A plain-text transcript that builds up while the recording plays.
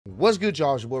What's good,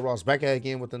 y'all? It's your boy Ross back at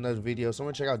again with another video. So I'm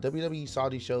gonna check out WWE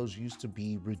Saudi shows used to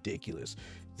be ridiculous.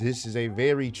 This is a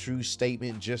very true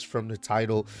statement just from the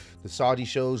title. The Saudi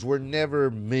shows were never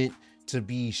meant to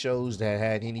be shows that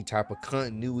had any type of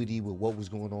continuity with what was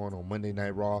going on Monday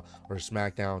Night Raw or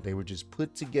SmackDown. They were just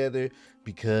put together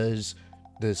because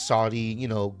the Saudi,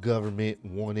 government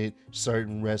wanted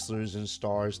certain wrestlers and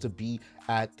stars to be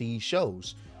at these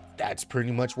shows. That's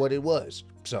pretty much what it was.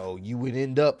 So you would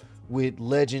end up with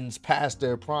legends past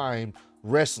their prime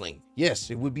wrestling. Yes,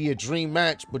 it would be a dream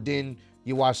match, but then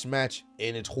you watch the match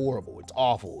and it's horrible. It's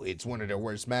awful. It's one of their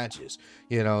worst matches,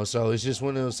 so it's just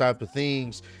one of those type of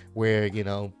things where,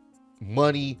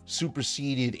 money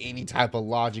superseded any type of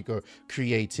logic or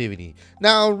creativity.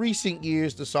 Now, in recent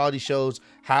years, the Saudi shows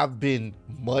have been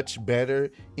much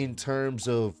better in terms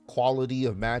of quality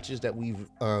of matches that we've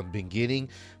been getting,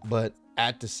 but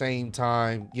at the same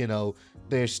time,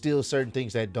 there's still certain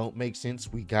things that don't make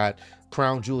sense. We got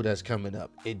Crown Jewel that's coming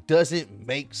up. It doesn't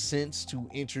make sense to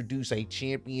introduce a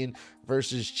champion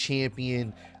versus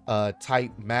champion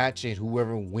type match, and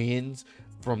whoever wins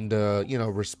from the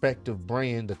respective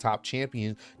brand, the top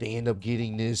champion, they end up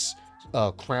getting this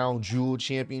Crown Jewel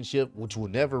championship, which will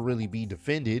never really be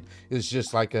defended. It's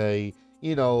just like a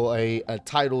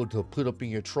title to put up in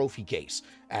your trophy case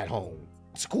at home.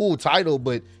 It's a cool title,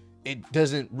 but it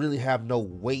doesn't really have no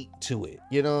weight to it.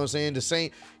 You know what I'm saying? The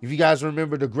same, if you guys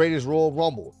remember the greatest Royal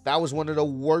Rumble, that was one of the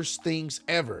worst things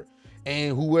ever.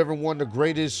 And whoever won the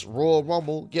greatest Royal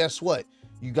Rumble, guess what?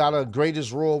 You got a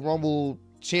greatest Royal Rumble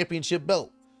championship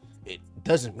belt. It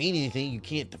doesn't mean anything. You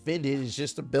can't defend it. It's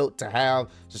just a belt to have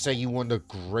to say you won the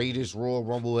greatest Royal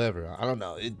Rumble ever. I don't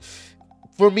know.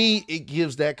 For me, it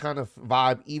gives that kind of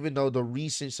vibe, even though the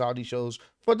recent Saudi shows,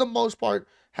 for the most part,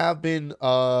 have been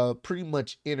pretty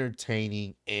much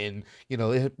entertaining, and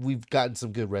we've gotten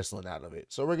some good wrestling out of it.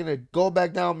 So we're gonna go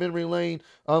back down memory lane.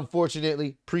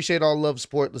 Unfortunately, appreciate all love,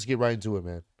 support. Let's get right into it,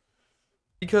 man.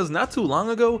 Because not too long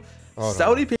ago,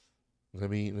 Saudi. Let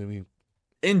me.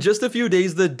 In just a few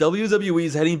days, the WWE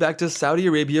is heading back to Saudi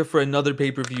Arabia for another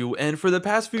pay-per-view, and for the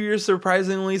past few years,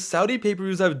 surprisingly, Saudi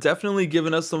pay-per-views have definitely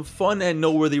given us some fun and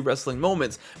noteworthy wrestling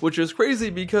moments, which is crazy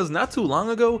because not too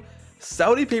long ago,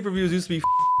 Saudi pay-per-views used to be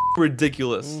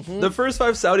ridiculous. The first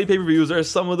 5 Saudi pay-per-views are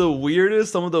some of the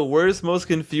weirdest, some of the worst, most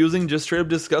confusing, just straight up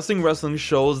disgusting wrestling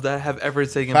shows that have ever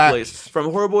taken place.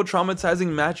 From horrible, traumatizing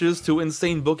matches to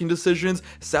insane booking decisions,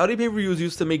 Saudi pay-per-views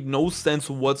used to make no sense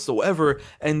whatsoever,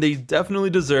 and they definitely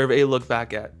deserve a look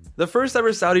back at. The first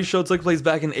ever Saudi show took place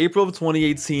back in April of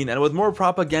 2018, and with more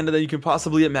propaganda than you can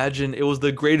possibly imagine, it was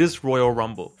the greatest Royal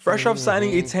Rumble. Fresh off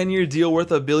signing a 10-year deal worth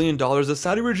 $1 billion, the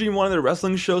Saudi regime wanted their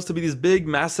wrestling shows to be these big,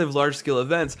 massive, large-scale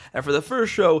events, and for the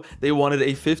first show, they wanted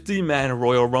a 50-man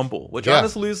Royal Rumble, which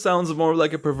honestly sounds more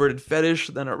like a perverted fetish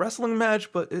than a wrestling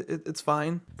match, but it's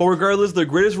fine. But regardless, the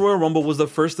greatest Royal Rumble was the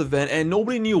first event, and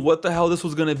nobody knew what the hell this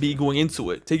was going to be going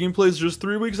into it. Taking place just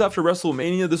 3 weeks after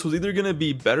WrestleMania, this was either going to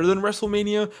be better than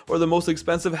WrestleMania or the most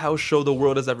expensive house show the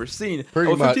world has ever seen.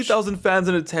 With 50,000 fans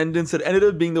in attendance, it ended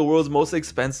up being the world's most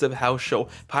expensive house show.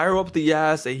 Pyro up the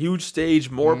ass, a huge stage,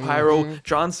 more pyro,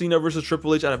 John Cena versus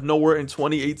Triple H out of nowhere in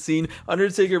 2018,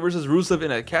 Undertaker versus Rusev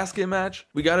in a casket match.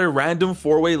 We got a random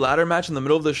 4-way ladder match in the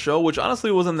middle of the show, which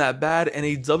honestly wasn't that bad, and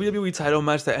a WWE title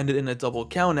match that ended in a double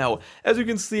count out. As you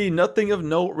can see, nothing of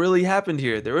note really happened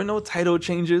here. There were no title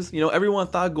changes. Everyone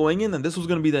thought going in that this was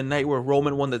going to be the night where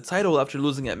Roman won the title after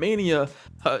losing at Mania.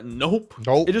 Nope.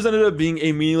 It just ended up being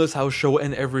a meaningless house show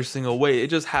in every single way. It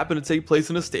just happened to take place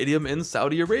in a stadium in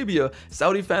Saudi Arabia.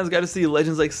 Saudi fans got to see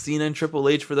legends like Cena and Triple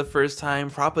H for the first time.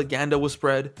 Propaganda was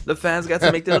spread. The fans got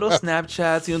to make their little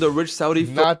Snapchats. The rich Saudi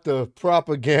not the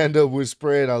propaganda was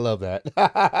spread. I love that.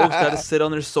 Folks got to sit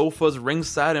on their sofas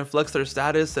ringside and flex their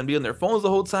status and be on their phones the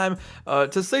whole time.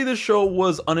 To say this show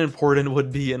was unimportant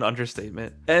would be an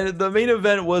understatement. And the main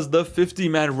event was the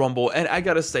 50-man Rumble, and I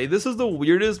gotta say, this is the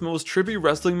weirdest, most trippy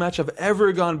wrestling match I've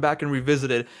ever gone back and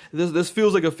revisited. This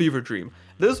feels like a fever dream.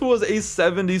 This was a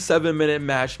 77-minute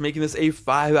match, making this a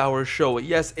 5-hour show.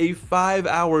 Yes, a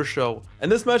 5-hour show.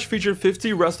 And this match featured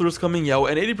 50 wrestlers coming out,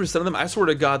 and 80% of them, I swear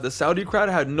to God, the Saudi crowd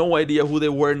had no idea who they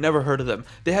were, never heard of them.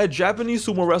 They had Japanese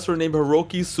sumo wrestler named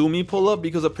Hiroki Sumi pull up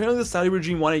because apparently the Saudi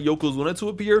regime wanted Yokozuna to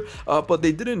appear, but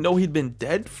they didn't know he'd been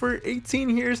dead for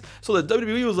 18 years. So the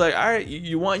WWE was like, alright,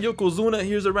 you want Yokozuna?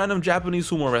 Here's a random Japanese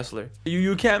sumo wrestler.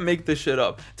 You can't make this shit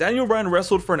up. Daniel Bryan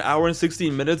wrestled for 1 hour and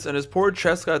 16 minutes, and his poor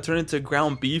chest got turned into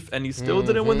ground beef, and he still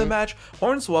didn't win the match.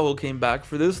 Hornswoggle came back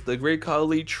for this. The Great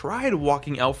Khali tried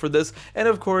walking out for this, and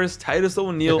of course, Titus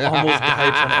O'Neil almost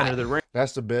died trying to enter the ring.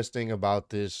 That's the best thing about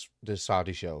this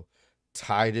Saudi show.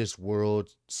 Titus World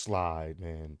Slide,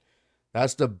 man.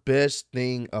 That's the best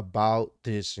thing about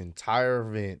this entire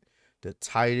event. The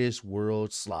tightest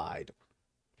world slide.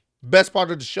 Best part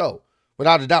of the show,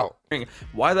 without a doubt.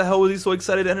 Why the hell was he so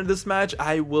excited to enter this match?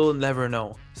 I will never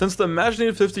know. Since the match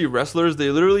needed 50 wrestlers,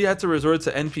 they literally had to resort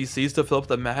to NPCs to fill up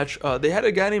the match. They had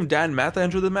a guy named Dan Matha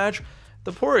enter the match.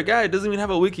 The poor guy doesn't even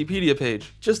have a Wikipedia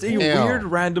page. Just a weird,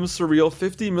 random, surreal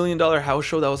 $50 million house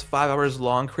show that was 5 hours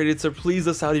long, created to please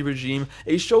the Saudi regime.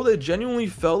 A show that genuinely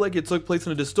felt like it took place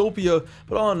in a dystopia,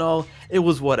 but all in all, it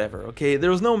was whatever, okay?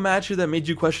 There was no match here that made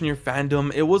you question your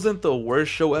fandom. It wasn't the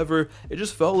worst show ever. It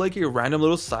just felt like a random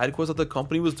little side quest that the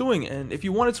company was doing, and if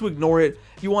you wanted to ignore it,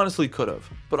 you honestly could have.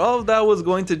 But all of that was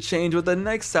going to change with the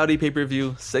next Saudi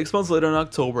pay-per-view 6 months later in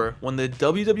October, when the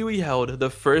WWE held the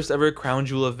first ever Crown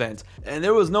Jewel event. And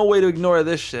there was no way to ignore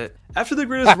this shit. After the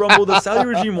Greatest Rumble, the Saudi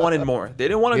regime wanted more. They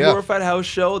didn't want a glorified house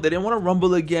show. They didn't want to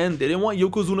rumble again. They didn't want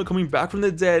Yokozuna coming back from the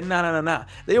dead. Nah.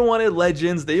 They wanted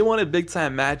legends. They wanted big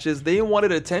time matches. They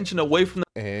wanted attention away from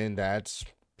the... And that's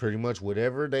pretty much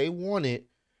whatever they wanted.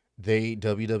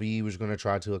 WWE was going to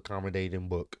try to accommodate and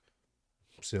book.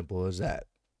 Simple as that.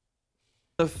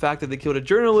 The fact that they killed a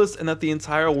journalist and that the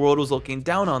entire world was looking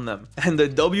down on them. And the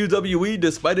WWE,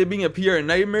 despite it being a PR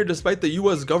nightmare, despite the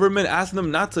US government asking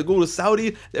them not to go to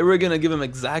Saudi, they were gonna give them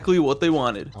exactly what they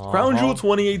wanted. Crown Jewel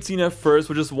 2018 at first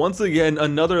was just once again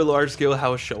another large-scale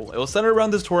house show. It was centered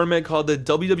around this tournament called the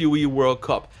WWE World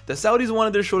Cup. The Saudis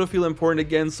wanted their show to feel important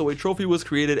again, so a trophy was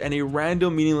created and a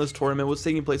random meaningless tournament was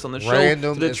taking place on the show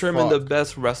to determine the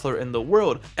best wrestler in the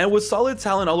world. And with solid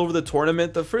talent all over the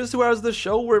tournament, the first 2 hours of the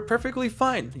show were perfectly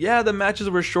fine. Yeah, the matches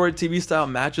were short TV style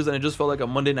matches and it just felt like a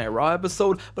Monday Night Raw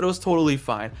episode, but it was totally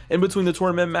fine. In between the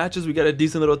tournament matches, we got a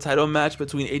decent little title match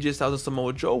between AJ Styles and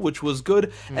Samoa Joe, which was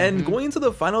good. And going into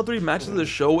the final 3 matches of the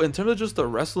show, in terms of just the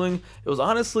wrestling, it was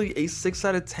honestly a 6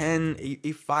 out of 10,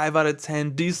 a 5 out of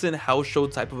 10 decent house show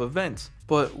type of event.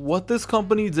 But what this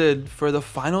company did for the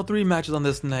final 3 matches on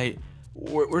this night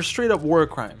were straight up war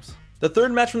crimes. The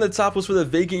third match from the top was for the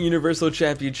vacant Universal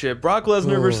Championship. Brock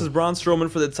Lesnar versus Braun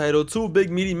Strowman for the title. 2 big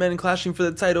meaty men clashing for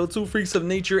the title. 2 freaks of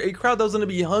nature. A crowd that was going to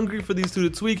be hungry for these two to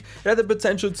tweak. It had the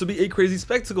potential to be a crazy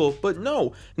spectacle. But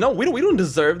no, we don't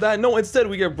deserve that. No, instead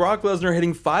we get Brock Lesnar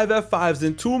hitting 5 F5s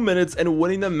in 2 minutes and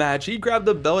winning the match. He grabbed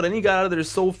the belt and he got out of there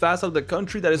so fast out of the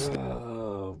country that is...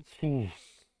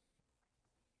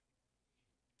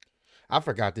 I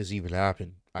forgot this even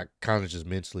happened. I kind of just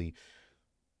mentally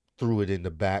threw it in the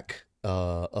back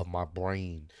of my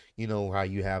brain. You know how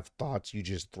you have thoughts you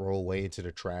just throw away into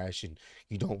the trash and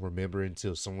you don't remember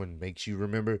until someone makes you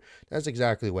remember? That's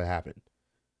exactly what happened.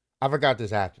 I forgot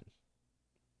this happened.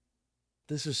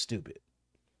 This was stupid.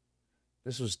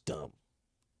 This was dumb.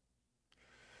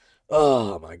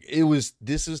 Oh my,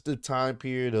 this is the time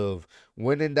period of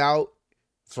when in doubt,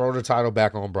 throw the title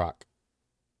back on Brock.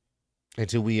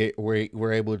 Until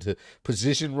we're able to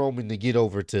position Roman to get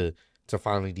over to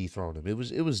finally dethrone him. It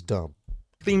was dumb.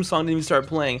 Theme song didn't even start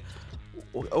playing.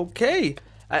 Okay.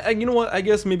 You know what? I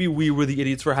guess maybe we were the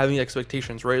idiots for having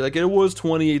expectations, right? Like, it was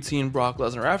 2018 Brock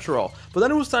Lesnar after all. But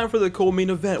then it was time for the co-main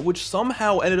event, which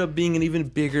somehow ended up being an even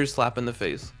bigger slap in the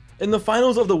face. In the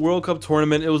finals of the World Cup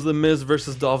tournament, it was The Miz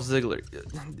versus Dolph Ziggler.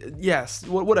 Yes,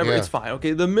 whatever, it's fine,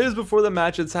 okay? The Miz, before the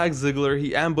match, attacked Ziggler.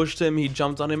 He ambushed him, he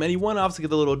jumped on him, and he went off to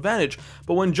get the little advantage.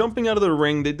 But when jumping out of the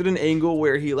ring, they did an angle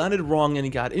where he landed wrong and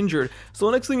he got injured. So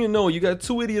the next thing you know, you got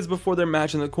 2 idiots before their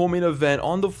match in the co-main event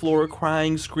on the floor,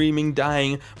 crying, screaming,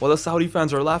 dying, while the Saudi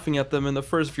fans are laughing at them in the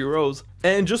first few rows.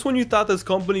 And just when you thought this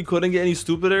company couldn't get any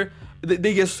stupider,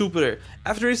 they get stupider.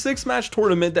 After a 6-match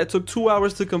tournament that took 2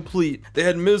 hours to complete, they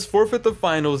had Miz forfeit the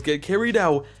finals, get carried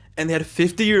out, and they had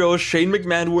 50-year-old Shane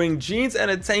McMahon wearing jeans and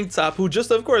a tank top, who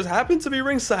just of course happened to be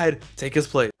ringside, take his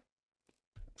place.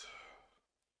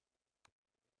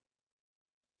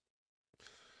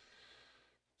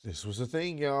 This was a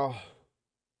thing, y'all.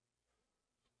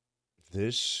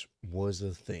 This was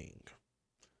a thing.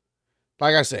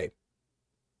 Like I say,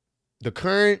 the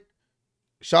current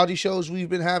Saudi shows we've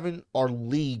been having are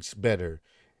leagues better.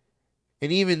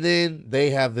 And even then, they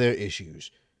have their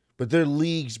issues. But they're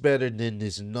leagues better than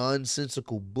this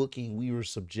nonsensical booking we were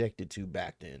subjected to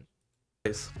back then.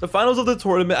 The finals of the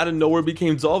tournament out of nowhere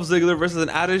became Dolph Ziggler versus an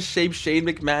out-of-shape Shane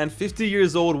McMahon, 50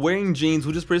 years old, wearing jeans,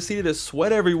 who just proceeded to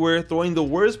sweat everywhere, throwing the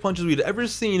worst punches we'd ever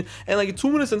seen. And like 2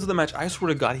 minutes into the match, I swear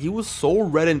to God, he was so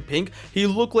red and pink, he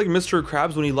looked like Mr.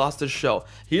 Krabs when he lost his shell.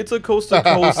 He hits a coast to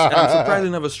coast, and I'm surprised he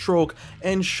didn't have a stroke,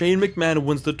 and Shane McMahon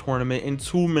wins the tournament in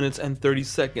 2 minutes and 30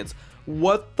 seconds.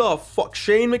 What the fuck?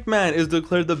 Shane McMahon is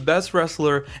declared the best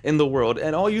wrestler in the world,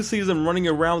 and all you see is him running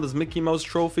around with his Mickey Mouse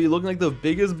trophy, looking like the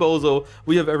biggest bozo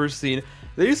we have ever seen.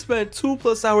 They spent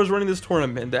 2+ hours running this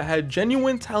tournament that had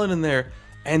genuine talent in there,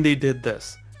 and they did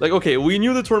this. Like, okay, we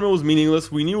knew the tournament was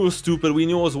meaningless, we knew it was stupid, we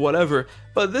knew it was whatever,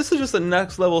 but this is just a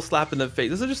next level slap in the face.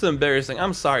 This is just embarrassing.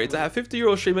 I'm sorry, to have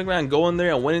 50-year-old Shane McMahon go in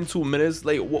there and win in 2 minutes,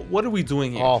 like, what are we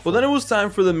doing here? Awful. But then it was time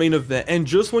for the main event, and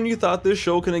just when you thought this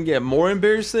show couldn't get more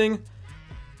embarrassing,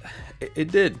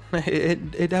 it did.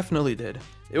 It definitely did.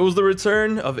 It was the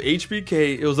return of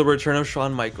HBK, it was the return of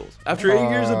Shawn Michaels. After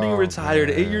 8 years of being retired,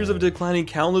 8 years of declining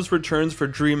countless returns for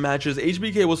dream matches,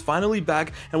 HBK was finally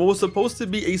back, and what was supposed to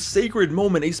be a sacred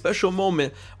moment, a special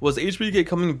moment, was HBK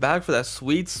coming back for that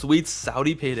sweet, sweet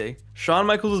Saudi payday. Shawn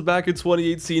Michaels was back in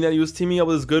 2018, and he was teaming up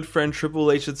with his good friend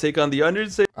Triple H to take on The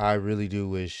Undertaker. I really do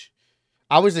wish.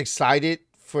 I was excited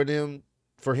for him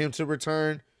to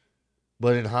return,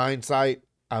 but in hindsight,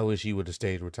 I wish he would have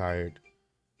stayed retired.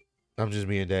 I'm just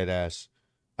being dead ass.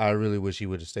 I really wish he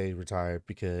would have stayed retired,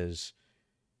 because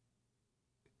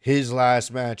his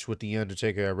last match with The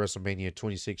Undertaker at WrestleMania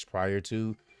 26 prior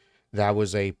to, that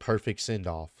was a perfect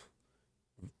send-off.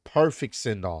 Perfect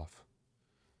send-off.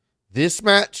 This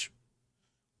match,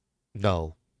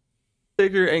 no.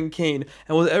 And Kane,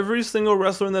 and with every single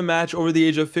wrestler in the match over the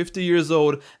age of 50 years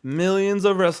old, millions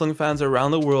of wrestling fans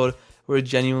around the world were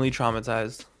genuinely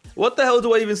traumatized. What the hell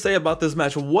do I even say about this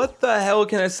match? What the hell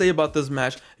can I say about this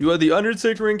match? You had The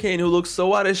Undertaker and Kane, who look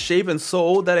so out of shape and so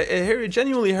old that it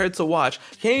genuinely hurt to watch.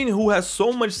 Kane, who has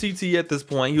so much CTE at this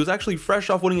point, he was actually fresh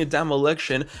off winning a damn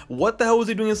election. What the hell was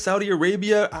he doing in Saudi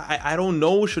Arabia? I don't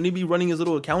know. Shouldn't he be running his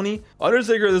little county?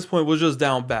 Undertaker at this point was just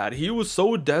down bad. He was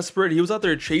so desperate. He was out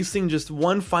there chasing just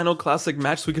one final classic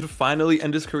match so he could finally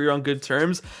end his career on good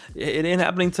terms. It ain't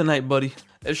happening tonight, buddy.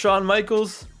 And Shawn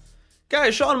Michaels...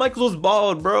 Guys, Shawn Michaels was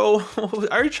bald, bro.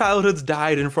 Our childhoods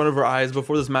died in front of our eyes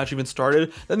before this match even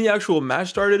started. Then the actual match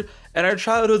started, and our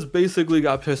childhoods basically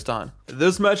got pissed on.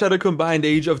 This match had a combined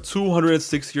age of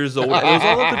 206 years old, and it was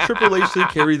all up to Triple H to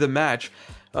carry the match.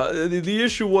 The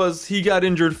issue was he got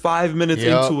injured 5 minutes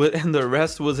into it, and the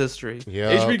rest was history.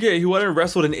 HBK, who hadn't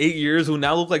wrestled in 8 years, who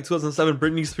now looked like 2007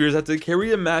 Britney Spears, had to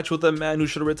carry a match with a man who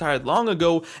should have retired long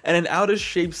ago, and an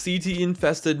out-of-shape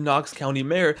CT-infested Knox County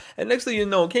mayor. And next thing you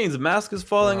know, Kane's mask is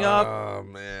falling off. Oh,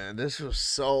 man, this was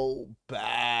so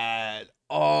bad.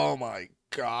 Oh, my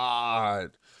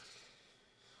God.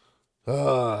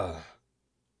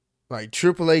 Like,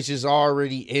 Triple H is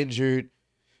already injured.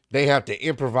 They have to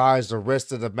improvise the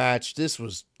rest of the match. This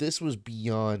was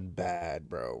beyond bad,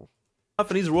 bro.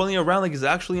 And he's rolling around like he's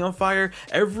actually on fire.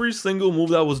 Every single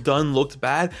move that was done looked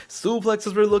bad.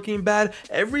 Suplexes were looking bad.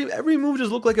 Every move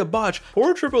just looked like a botch.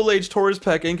 Poor Triple H tore his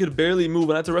pec and could barely move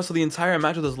and had to wrestle the entire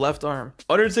match with his left arm.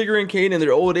 Undertaker and Kane in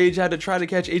their old age had to try to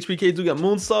catch HBK doing a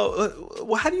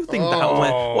moonsault. How do you think that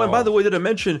went? Oh, and by the way, did I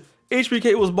mention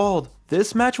HBK was bald?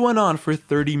 This match went on for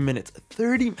 30 minutes.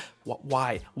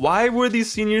 Why? Why were these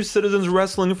senior citizens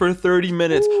wrestling for 30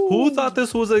 minutes? Ooh. Who thought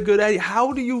this was a good idea?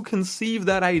 How do you conceive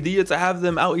that idea to have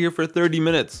them out here for 30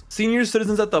 minutes? Senior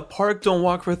citizens at the park don't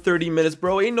walk for 30 minutes,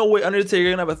 bro. Ain't no way Undertaker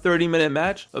gonna have a 30-minute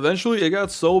match. Eventually, it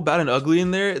got so bad and ugly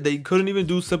in there, they couldn't even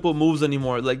do simple moves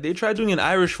anymore. Like, they tried doing an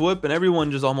Irish whip and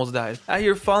everyone just almost died. Out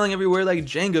here falling everywhere like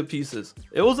Jenga pieces.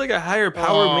 It was like a higher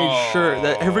power made sure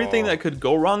that everything that could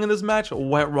go wrong in this match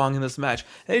went wrong in this match.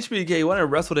 HBK, who hadn't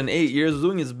wrestled in 8 years, was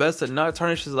doing his best to not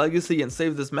tarnish his legacy and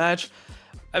save this match.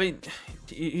 I mean,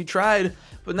 he tried,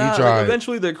 but now like,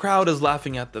 eventually the crowd is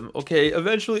laughing at them. Okay,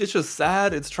 eventually it's just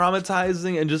sad, it's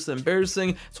traumatizing, and just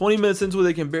embarrassing. 20 minutes into it,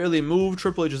 they can barely move.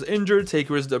 Triple H is injured.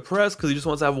 Taker is depressed because he just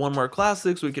wants to have one more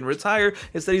classic so he can retire.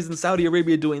 Instead, he's in Saudi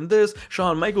Arabia doing this.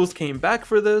 Shawn Michaels came back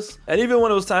for this, and even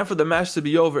when it was time for the match to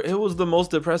be over, it was the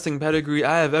most depressing pedigree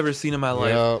I have ever seen in my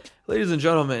life. Ladies and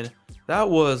gentlemen, that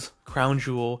was Crown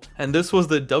Jewel, and this was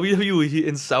the WWE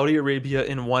in Saudi Arabia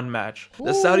in one match.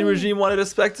 The Saudi regime wanted a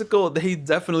spectacle, they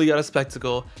definitely got a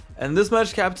spectacle, and this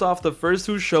match capped off the first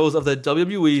 2 shows of the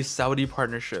WWE Saudi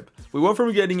partnership. We went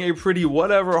from getting a pretty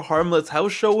whatever harmless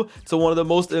house show to one of the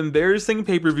most embarrassing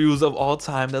pay-per-views of all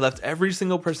time that left every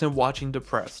single person watching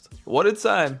depressed. What a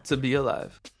time to be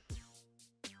alive.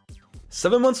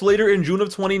 7 months later, in June of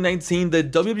 2019, the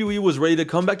WWE was ready to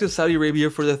come back to Saudi Arabia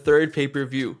for the 3rd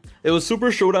pay-per-view. It was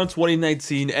Super Showdown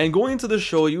 2019, and going into the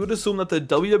show, you would assume that the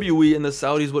WWE and the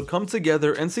Saudis would come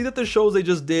together and see that the shows they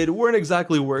just did weren't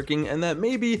exactly working, and that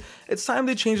maybe it's time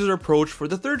they change their approach for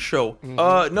the 3rd show.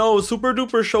 No, Super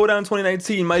Duper Showdown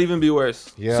 2019 might even be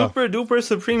worse. Super Duper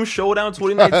Supreme Showdown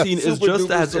 2019 is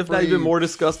just as, if not even more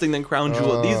disgusting than Crown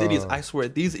Jewel. These idiots, I swear,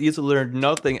 these idiots learned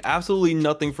nothing, absolutely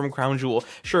nothing from Crown Jewel.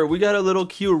 Sure, we got a little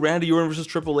cute Randy Orton versus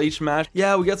Triple H match.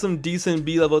 Yeah, we got some decent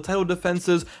B-level title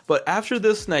defenses, but after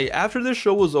this night, after this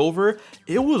show was over,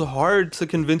 it was hard to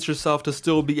convince yourself to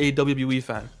still be a WWE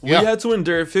fan. Yeah. We had to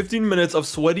endure 15 minutes of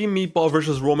sweaty meatball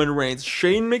versus Roman Reigns.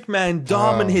 Shane McMahon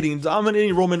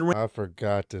dominating Roman Reigns. I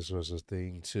forgot this was a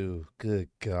thing too. Good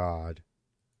God.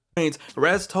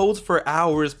 Rest holds for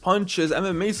hours, punches,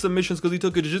 MMA submissions because he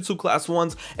took a jiu-jitsu class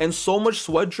once, and so much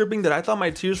sweat dripping that I thought my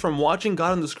tears from watching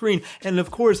got on the screen. And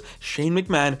of course, Shane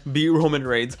McMahon beat Roman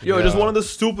Reigns. Yo, just one of the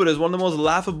stupidest, one of the most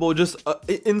laughable, just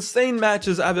insane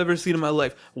matches I've ever seen in my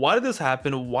life. Why did this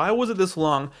happen? Why was it this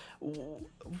long?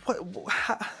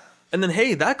 And then,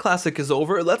 hey, that classic is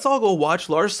over. Let's all go watch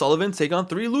Lars Sullivan take on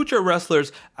 3 lucha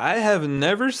wrestlers. I have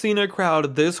never seen a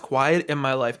crowd this quiet in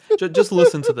my life. Just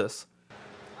listen to this.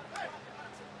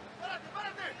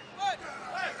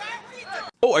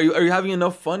 Oh, are you having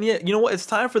enough fun yet? You know what? It's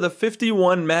time for the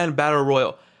 51-man battle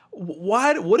royal.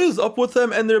 What is up with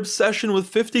them and their obsession with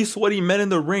 50 sweaty men in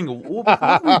the ring? What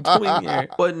are we doing here?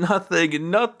 But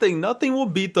nothing will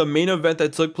beat the main event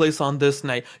that took place on this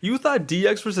night. You thought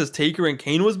DX versus Taker and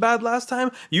Kane was bad last time?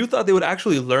 You thought they would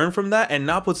actually learn from that and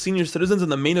not put senior citizens in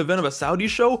the main event of a Saudi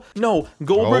show? No,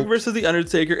 Goldberg versus The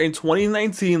Undertaker in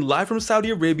 2019, live from Saudi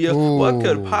Arabia. Ooh. What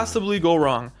could possibly go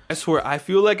wrong? I swear, I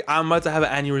feel like I'm about to have an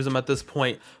aneurysm at this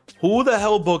point. Who the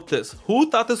hell booked this? Who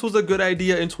thought this was a good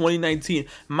idea in 2019?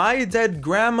 My dead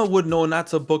grandma would know not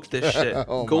to book this shit.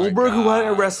 Goldberg, who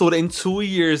hadn't wrestled in 2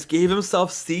 years, gave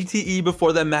himself CTE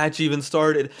before the match even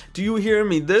started. Do you hear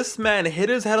me? This man hit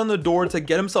his head on the door to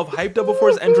get himself hyped up before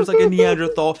his entrance like a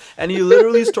Neanderthal, and he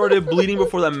literally started bleeding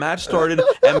before the match started.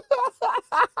 And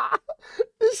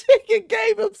this nigga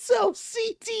gave himself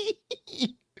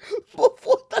CTE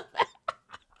before the match.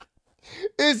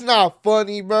 It's not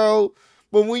funny, bro.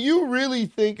 But when you really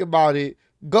think about it,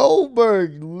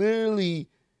 Goldberg literally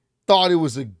thought it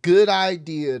was a good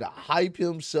idea to hype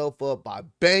himself up by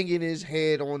banging his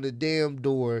head on the damn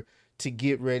door to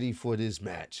get ready for this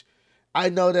match. I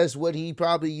know that's what he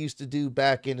probably used to do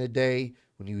back in the day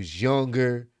when he was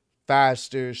younger,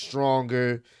 faster,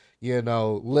 stronger, you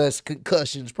know, less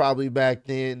concussions probably back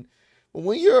then. But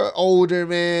when you're older,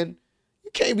 man,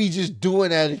 you can't be just doing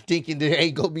that and thinking there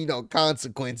ain't gonna be no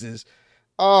consequences.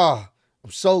 I'm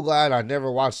so glad I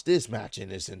never watched this match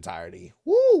in its entirety.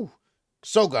 Woo!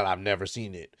 So glad I've never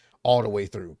seen it all the way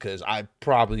through, because I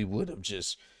probably would have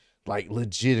just, like,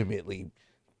 legitimately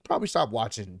probably stopped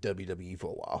watching WWE for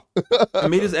a while.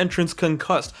 Made his entrance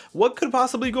concussed. What could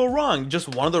possibly go wrong? Just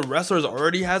one of the wrestlers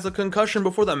already has a concussion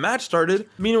before the match started.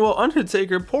 Meanwhile,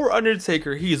 Undertaker, poor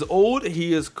Undertaker, he's old,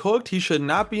 he is cooked, he should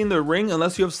not be in the ring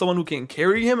unless you have someone who can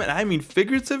carry him, and I mean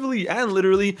figuratively and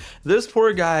literally. This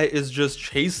poor guy is just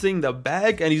chasing the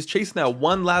bag, and he's chasing that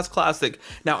one last classic.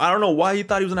 Now, I don't know why he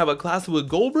thought he was gonna have a classic with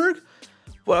Goldberg,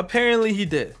 but apparently he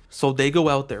did. So they go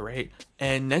out there, right?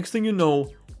 And next thing you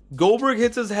know, Goldberg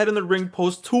hits his head in the ring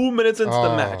post 2 minutes into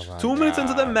the match. 2 minutes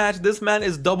into the match, this man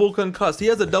is double concussed. He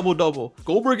has a double-double.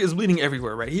 Goldberg is bleeding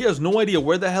everywhere, right? He has no idea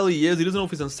where the hell he is. He doesn't know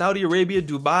if he's in Saudi Arabia,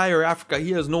 Dubai, or Africa.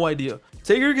 He has no idea.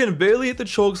 Taker can barely hit the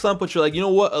chokeslam, but you're like, you know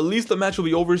what? At least the match will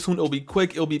be over soon. It'll be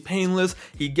quick. It'll be painless.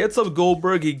 He gets up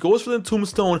Goldberg. He goes for the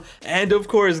tombstone. And of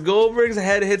course, Goldberg's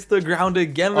head hits the ground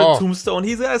again on the tombstone.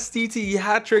 He's got a CTE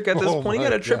hat trick at this point. He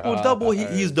got a triple-double.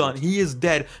 He's done. He is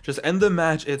dead. Just end the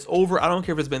match. It's over. I don't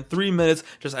care if it's been 3 minutes.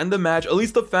 Just end the match. At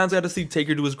least the fans got to see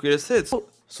Taker do his greatest hits.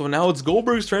 So now it's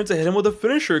Goldberg's turn to hit him with a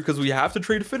finisher, because we have to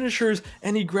trade finishers.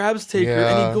 And he grabs Taker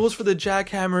and he goes for the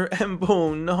jackhammer, and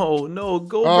boom, no,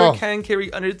 Goldberg can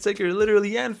carry Undertaker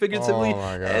literally and figuratively,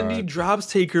 and he drops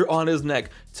Taker on his neck.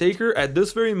 Taker at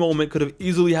this very moment could have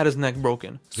easily had his neck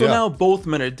broken. So now both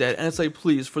men are dead, and it's like,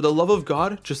 please, for the love of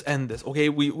God, just end this, okay?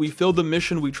 We failed the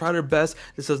mission, we tried our best,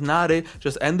 this is not it,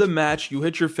 just end the match, you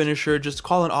hit your finisher, just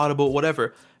call an audible,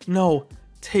 whatever. No.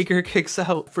 Taker kicks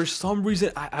out. For some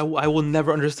reason, I will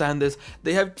never understand this.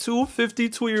 They have two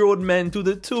 52-year-old men do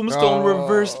the tombstone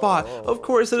reverse spot. Of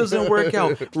course, it doesn't work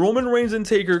out. Roman Reigns and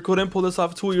Taker couldn't pull this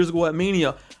off 2 years ago at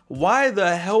Mania. Why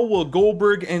the hell will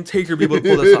Goldberg and Taker be able to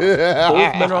pull this off?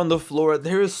 Both men are on the floor.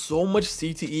 There is so much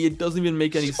CTE, it doesn't even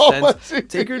make any sense.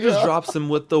 Taker just drops him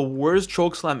with the worst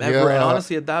chokeslam ever, and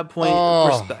honestly, at that point,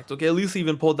 respect. Okay, at least he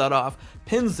even pulled that off.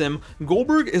 Pins him.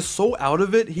 Goldberg is so out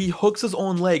of it, he hooks his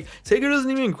own leg. Taker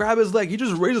doesn't even grab his leg. He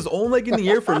just raises his own leg in the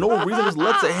air for no reason, just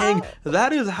lets it hang.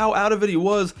 That is how out of it he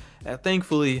was, and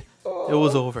thankfully, it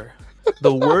was over.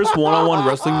 The worst one-on-one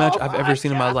wrestling match I've ever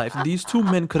seen in my life. These two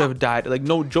men could have died. Like,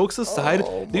 no jokes aside,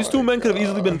 these two men could have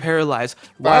easily been paralyzed.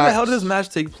 Why the hell did this match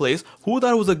take place? Who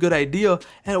thought it was a good idea?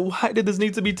 And why did this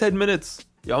need to be 10 minutes?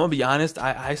 Yo, I'm gonna be honest,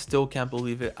 I still can't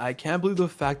believe it. I can't believe the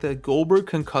fact that Goldberg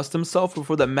concussed himself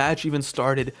before the match even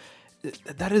started.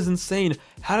 that is insane.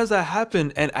 How does that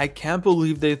happen? And I can't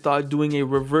believe they thought doing a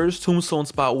reverse tombstone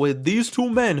spot with these two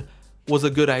men was a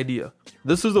good idea.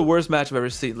 This is the worst match I've ever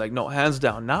seen. Like, no, hands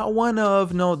down, not one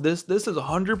of, no, this is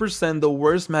 100% the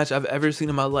worst match I've ever seen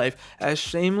in my life. As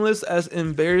shameless, as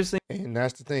embarrassing. And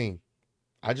that's the thing.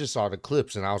 I just saw the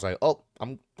clips and I was like, oh,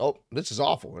 this is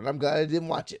awful. And I'm glad I didn't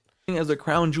watch it. As a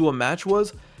crown jewel match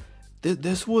was,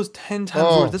 this was 10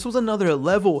 times worse. This was another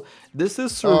level. This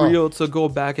is surreal to go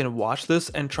back and watch this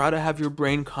and try to have your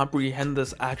brain comprehend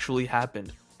this actually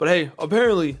happened. But hey,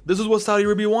 apparently this is what Saudi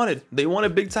Arabia wanted. They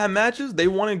wanted big time matches. They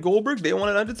wanted Goldberg. They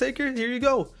wanted Undertaker. Here you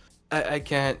go. I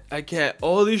can't.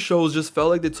 All these shows just felt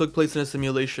like they took place in a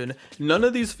simulation. None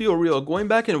of these feel real. Going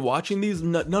back and watching these,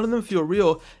 none of them feel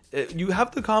real. You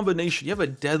have the combination. You have a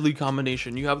deadly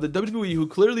combination. You have the WWE, who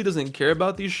clearly doesn't care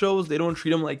about these shows. They don't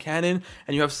treat them like canon.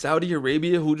 And you have Saudi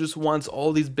Arabia, who just wants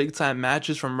all these big time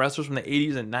matches from wrestlers from the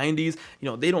 80s and 90s. You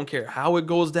know, they don't care how it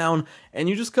goes down. And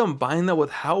you just combine that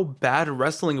with how bad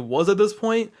wrestling was at this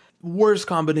point. Worst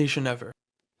combination ever.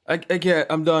 I can't.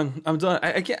 I'm done.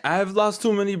 I can't. I've lost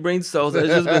too many brain cells. It's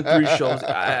just been 3 shows.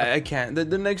 I can't.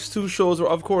 The next 2 shows were,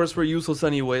 of course, were useless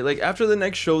anyway. Like, after the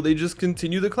next show, they just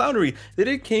continue the clownery. They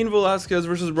did Cain Velasquez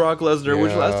versus Brock Lesnar,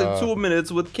 which lasted 2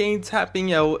 minutes, with Cain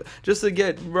tapping out just to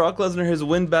get Brock Lesnar his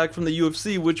win back from the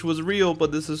UFC, which was real,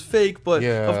 but this is fake. But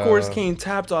of course, Cain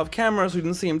tapped off camera, so we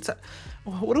didn't see him tap.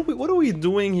 What are we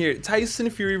doing here? Tyson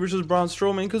Fury versus Braun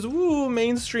Strowman, because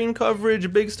mainstream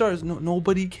coverage, big stars. No,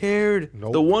 nobody cared.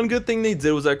 Nope. The one good thing they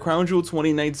did was at Crown Jewel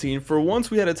 2019. For once,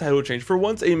 we had a title change. For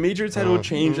once, a major title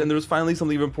change, and there was finally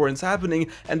something of importance happening.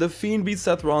 And The Fiend beat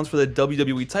Seth Rollins for the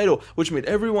WWE title, which made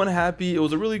everyone happy. It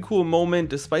was a really cool moment,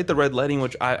 despite the red lighting,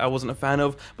 which I wasn't a fan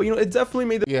of. But you know, it definitely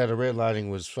made the red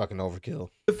lighting was fucking overkill.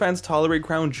 The fans tolerate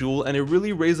Crown Jewel, and it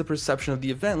really raised the perception of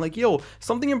the event. Like, yo,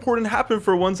 something important happened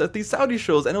for once at these Saudi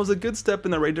shows, and it was a good step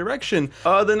in the right direction.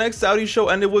 The next Saudi show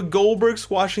ended with Goldberg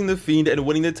squashing The Fiend and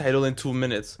winning the title in 2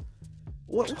 minutes.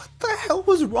 What the hell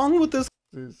was wrong with this?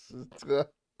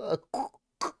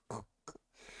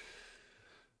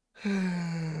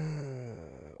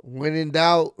 When in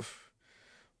doubt,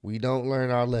 we don't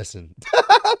learn our lesson.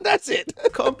 That's it.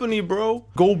 Company, bro.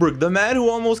 Goldberg, the man who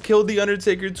almost killed The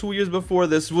Undertaker 2 years before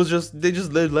this, was they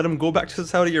just let him go back to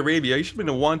Saudi Arabia. He should have been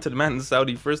a wanted man in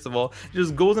Saudi, first of all. He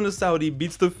just goes into Saudi,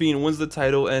 beats The Fiend, wins the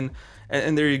title, and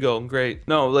there you go. Great.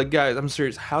 No, like, guys, I'm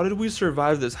serious. How did we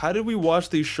survive this? How did we watch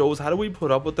these shows? How did we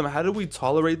put up with them? How did we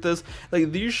tolerate this?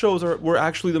 Like, these shows were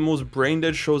actually the most brain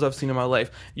dead shows I've seen in my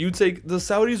life. You take the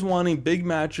Saudis wanting big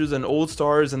matches and old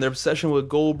stars and their obsession with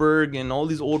Goldberg and all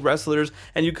these old wrestlers,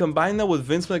 and you combine that with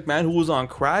Vince McMahon, who was on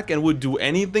crack and would do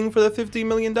anything for the $50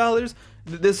 million.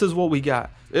 This is what we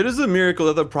got. It is a miracle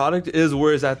that the product is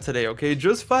where it's at today, okay?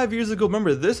 Just 5 years ago,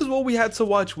 remember, this is what we had to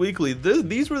watch weekly.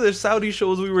 These were the Saudi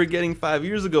shows we were getting 5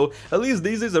 years ago. At least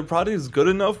these days, the product is good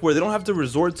enough where they don't have to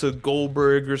resort to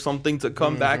Goldberg or something to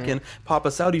come back and pop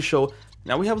a Saudi show.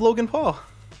 Now we have Logan Paul.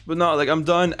 But no, like, I'm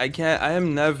done. I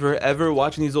am never ever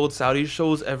watching these old Saudi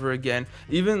shows ever again.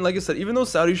 Even, like I said, even though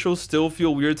Saudi shows still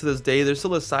feel weird to this day, there's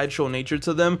still a sideshow nature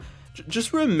to them.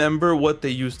 Just remember what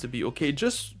they used to be, okay?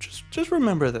 Just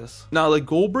remember this. Now, like,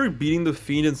 Goldberg beating The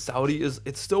Fiend in Saudi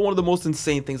it's still one of the most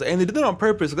insane things, and they did it on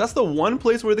purpose. That's the one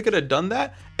place where they could have done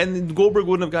that, and then Goldberg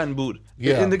wouldn't have gotten booed.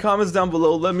 In the comments down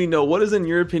below, let me know, what is, in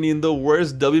your opinion, the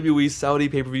worst WWE Saudi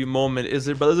pay-per-view moment? Is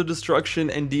it Brothers of Destruction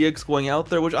and DX going out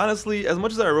there? Which, honestly, as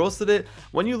much as I roasted it,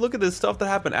 when you look at the stuff that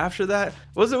happened after that,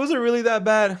 was it really that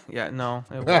bad? Yeah, no,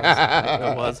 it was.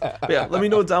 It was. But yeah, let me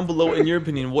know down below, in your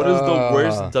opinion, what is the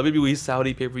worst WWE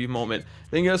Saudi pay-per-view moment?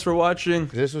 Thank you guys for watching.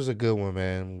 This was a good one,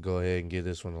 man. Go ahead and give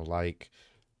this one a like.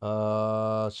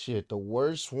 Shit, the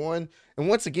worst one. And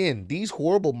once again, these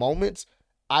horrible moments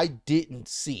I didn't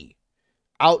see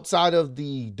outside of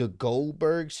the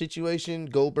Goldberg situation,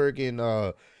 Goldberg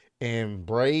and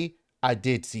Bray. I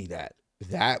did see that.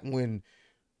 That one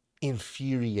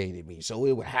infuriated me, so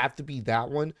it would have to be that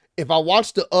one. If I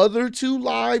watched the other 2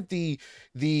 live,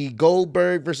 the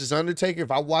Goldberg versus Undertaker,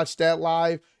 if I watched that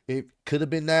live, it could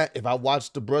have been that. If I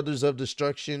watched the Brothers of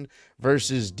Destruction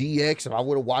versus DX, if I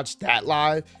would have watched that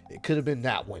live, it could have been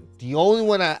that one. The only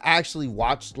one I actually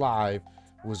watched live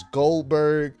was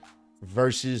Goldberg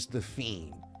versus The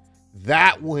Fiend.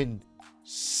 That one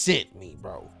sent me,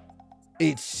 bro.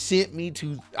 It sent me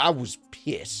to, I was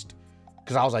pissed.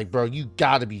 Because I was like, bro, you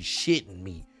gotta be shitting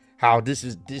me. How this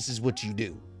is what you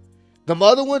do. The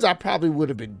other ones, I probably would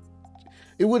have been,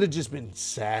 it would have just been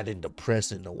sad and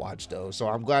depressing to watch, though. So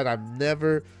I'm glad I've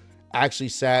never actually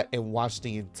sat and watched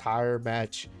the entire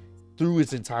match through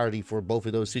its entirety for both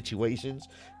of those situations.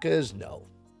 Because no.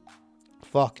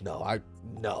 Fuck no.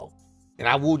 No. And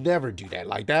I will never do that.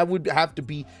 Like, that would have to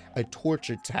be a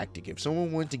torture tactic. If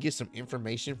someone wanted to get some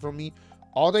information from me,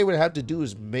 all they would have to do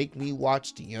is make me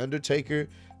watch The Undertaker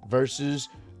versus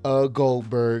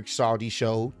Goldberg Saudi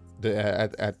show.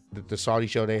 At the Saudi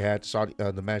show they had,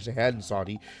 the match they had in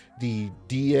Saudi, the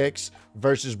DX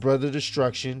versus Brother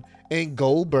Destruction, and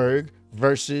Goldberg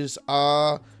versus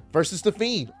The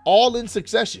Fiend, all in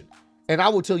succession. And I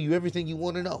will tell you everything you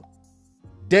want to know.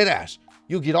 Dead ass.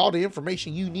 You'll get all the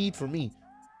information you need from me.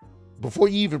 Before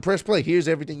you even press play, here's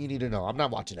everything you need to know. I'm not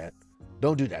watching that.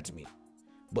 Don't do that to me.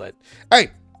 But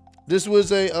hey, this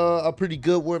was a pretty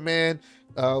good one, man.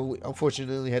 We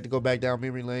unfortunately had to go back down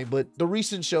memory lane, but the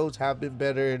recent shows have been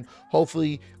better, and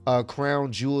hopefully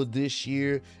Crown Jewel this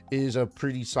year is a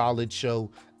pretty solid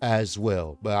show as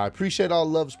well. But I appreciate all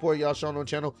the love and support y'all showing on the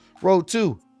channel. Road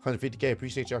to 150K.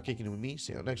 Appreciate y'all kicking it with me.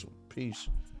 See you on the next one. Peace.